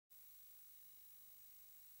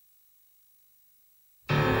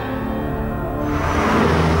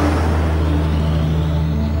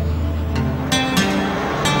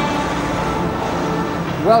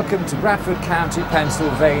Welcome to Bradford County,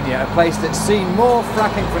 Pennsylvania, a place that's seen more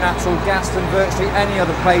fracking for natural gas than virtually any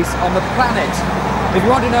other place on the planet. If you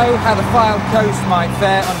want to know how the Fylde coast might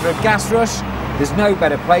fare under a gas rush, there's no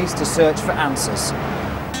better place to search for answers.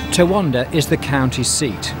 Towanda is the county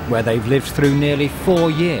seat, where they've lived through nearly 4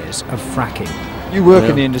 years of fracking. You work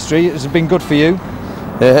in the industry. Has it been good for you?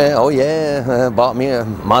 Oh yeah, bought me a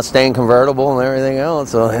Mustang convertible and everything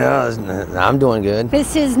else, so yeah, I'm doing good.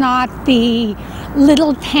 This is not the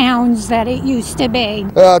little towns that it used to be.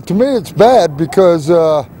 To me it's bad because it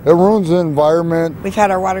ruins the environment. We've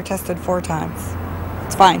had our water tested 4 times.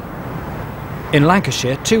 It's fine. In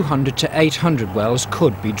Lancashire, 200 to 800 wells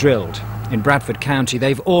could be drilled. In Bradford County,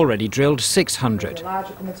 they've already drilled 600.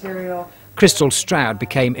 Crystal Stroud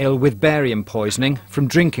became ill with barium poisoning from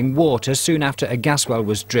drinking water soon after a gas well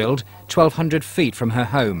was drilled 1,200 feet from her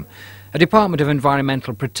home. A Department of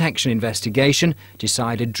Environmental Protection investigation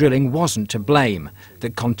decided drilling wasn't to blame,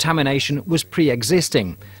 that contamination was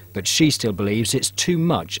pre-existing, but she still believes it's too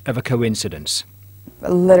much of a coincidence.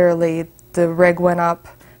 Literally, the rig went up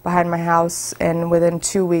behind my house, and within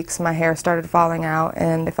 2 weeks my hair started falling out.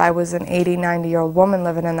 And if I was an 80, 90-year-old woman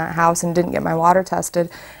living in that house and didn't get my water tested,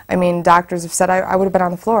 I mean, doctors have said I would have been on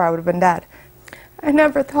the floor, I would have been dead. I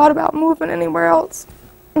never thought about moving anywhere else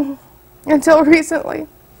until recently.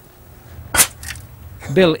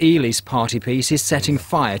 Bill Ely's party piece is setting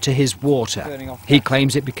fire to his water. He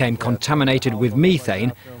claims it became contaminated with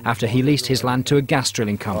methane after he leased his land to a gas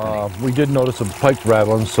drilling company. We did notice some pipes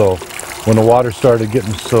rattling, so when the water started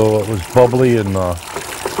getting so it was bubbly and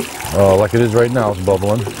like it is right now, it's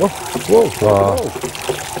bubbling. Whoa.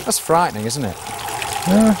 That's frightening, isn't it?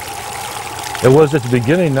 Yeah. It was at the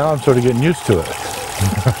beginning. Now I'm sort of getting used to it.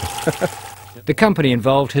 The company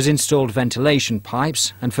involved has installed ventilation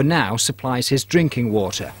pipes and for now supplies his drinking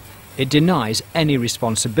water. It denies any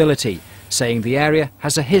responsibility, saying the area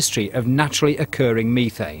has a history of naturally occurring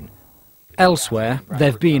methane. Elsewhere,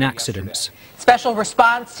 there have been accidents. Special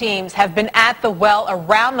response teams have been at the well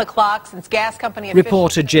around the clock since gas company officials...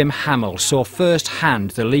 Reporter Jim Hamill saw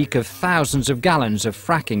firsthand the leak of thousands of gallons of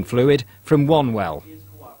fracking fluid from one well.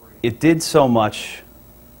 It did so much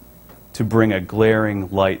to bring a glaring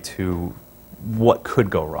light to what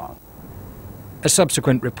could go wrong. A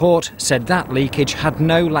subsequent report said that leakage had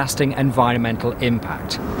no lasting environmental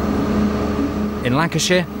impact. In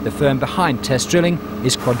Lancashire, the firm behind test drilling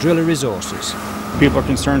is Quadrilla Resources. People are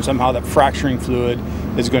concerned somehow that fracturing fluid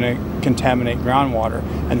is going to contaminate groundwater,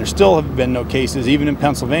 and there still have been no cases, even in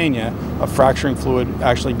Pennsylvania, of fracturing fluid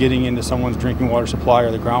actually getting into someone's drinking water supply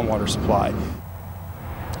or the groundwater supply.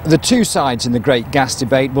 The two sides in the great gas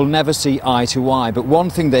debate will never see eye to eye, but one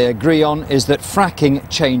thing they agree on is that fracking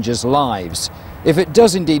changes lives. If it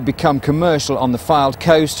does indeed become commercial on the Fylde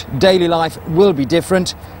coast, daily life will be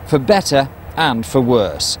different, for better and for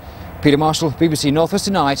worse. Peter Marshall, BBC North West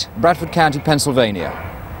Tonight, Bradford County, Pennsylvania.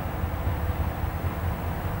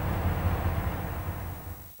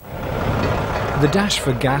 The dash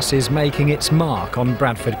for gas is making its mark on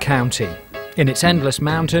Bradford County. In its endless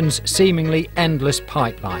mountains, seemingly endless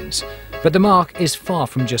pipelines. But the mark is far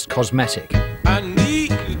from just cosmetic. I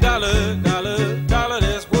need a dollar,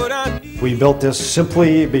 that's what I need. We built this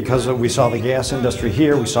simply because we saw the gas industry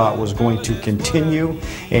here, we saw it was going to continue,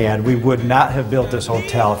 and we would not have built this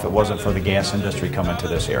hotel if it wasn't for the gas industry coming to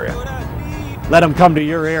this area. Let them come to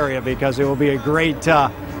your area because it will be a great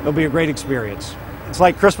experience. It's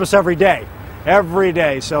like Christmas every day. Every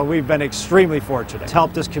day, so we've been extremely fortunate. It's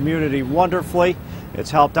helped this community wonderfully.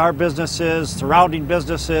 It's helped our businesses, surrounding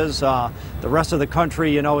businesses. The rest of the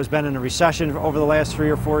country, you know, has been in a recession over the last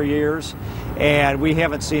 3 or 4 years, and we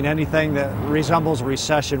haven't seen anything that resembles a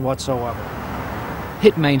recession whatsoever.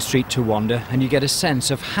 Hit Main Street Towanda and you get a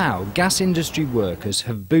sense of how gas industry workers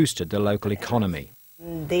have boosted the local economy.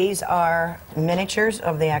 These are miniatures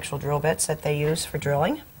of the actual drill bits that they use for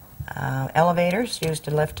drilling. Elevators used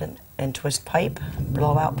to lift and twist pipe,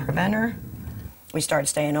 blowout preventer. We started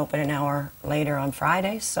staying open an hour later on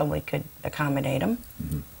Fridays so we could accommodate them,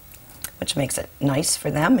 which makes it nice for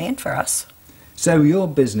them and for us. So your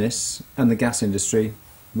business and the gas industry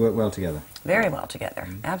work well together? Very well together,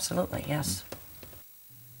 absolutely, yes.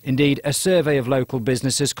 Indeed, a survey of local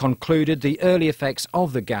businesses concluded the early effects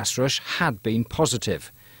of the gas rush had been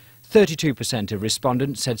positive. 32% of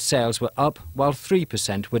respondents said sales were up, while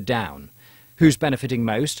 3% were down. Who's benefiting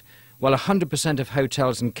most? Well, 100% of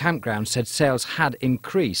hotels and campgrounds said sales had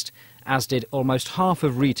increased, as did almost half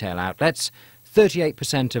of retail outlets,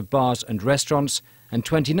 38% of bars and restaurants, and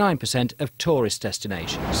 29% of tourist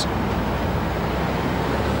destinations.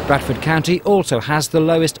 Bradford County also has the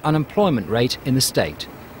lowest unemployment rate in the state.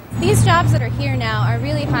 These jobs that are here now are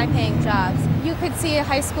really high-paying jobs. You could see a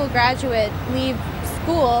high school graduate leave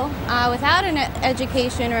school without an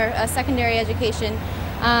education or a secondary education,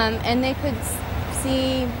 and they could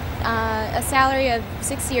see a salary of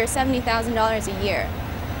 $60,000 or $70,000 a year,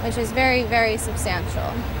 which is very, very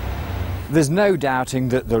substantial. There's no doubting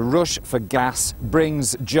that the rush for gas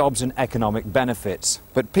brings jobs and economic benefits,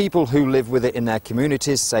 but people who live with it in their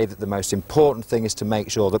communities say that the most important thing is to make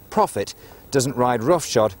sure that profit doesn't ride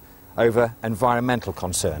roughshod over environmental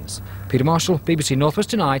concerns. Peter Marshall, BBC Northwest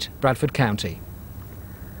Tonight, Bradford County.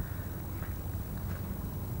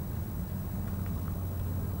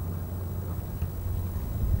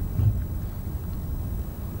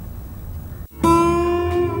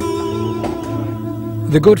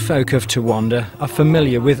 The good folk of Towanda are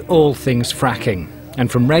familiar with all things fracking,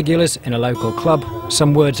 and from regulars in a local club,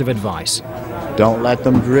 some words of advice. Don't let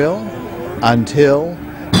them drill until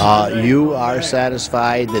you are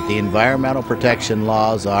satisfied that the environmental protection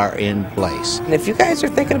laws are in place. And if you guys are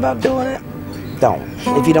thinking about doing it, don't.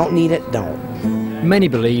 If you don't need it, don't. Many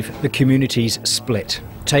believe the community's split.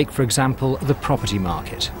 Take, for example, the property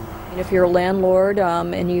market. If you're a landlord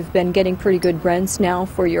and you've been getting pretty good rents now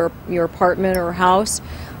for your apartment or house,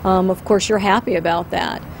 of course you're happy about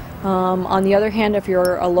that. On the other hand, if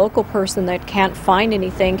you're a local person that can't find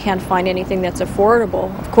anything that's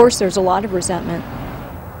affordable, of course there's a lot of resentment.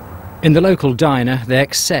 In the local diner, they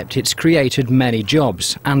accept it's created many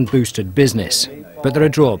jobs and boosted business, but there are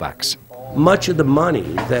drawbacks. Much of the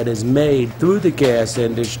money that is made through the gas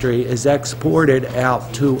industry is exported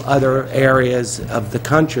out to other areas of the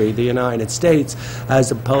country, the United States, as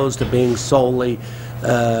opposed to being solely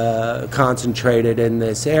concentrated in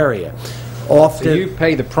this area. Often, so you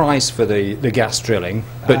pay the price for the gas drilling,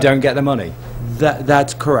 but don't get the money?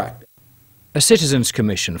 That's correct. A citizens'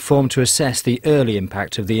 commission formed to assess the early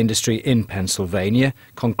impact of the industry in Pennsylvania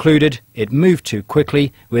concluded it moved too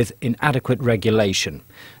quickly with inadequate regulation.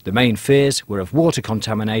 The main fears were of water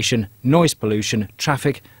contamination, noise pollution,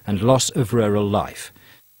 traffic and loss of rural life.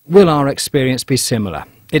 Will our experience be similar?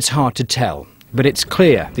 It's hard to tell, but it's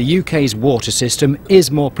clear the UK's water system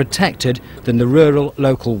is more protected than the rural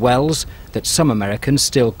local wells that some Americans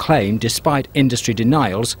still claim, despite industry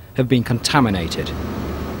denials, have been contaminated.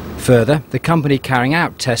 Further, the company carrying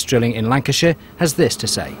out test drilling in Lancashire has this to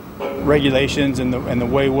say. Regulations and the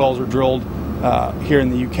way wells are drilled here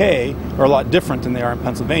in the UK are a lot different than they are in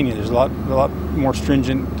Pennsylvania. There's a lot more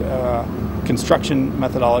stringent construction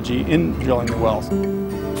methodology in drilling the wells.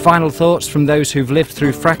 Final thoughts from those who've lived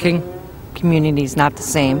through fracking? Community's not the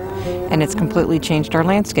same, and it's completely changed our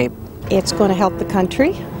landscape. It's going to help the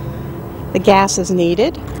country. The gas is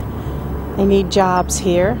needed. They need jobs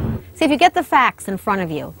here. See, if you get the facts in front of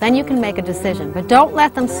you, then you can make a decision. But don't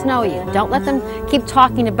let them snow you. Don't let them keep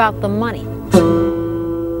talking about the money.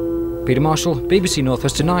 Peter Marshall, BBC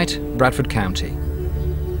Northwest Tonight, Bradford County.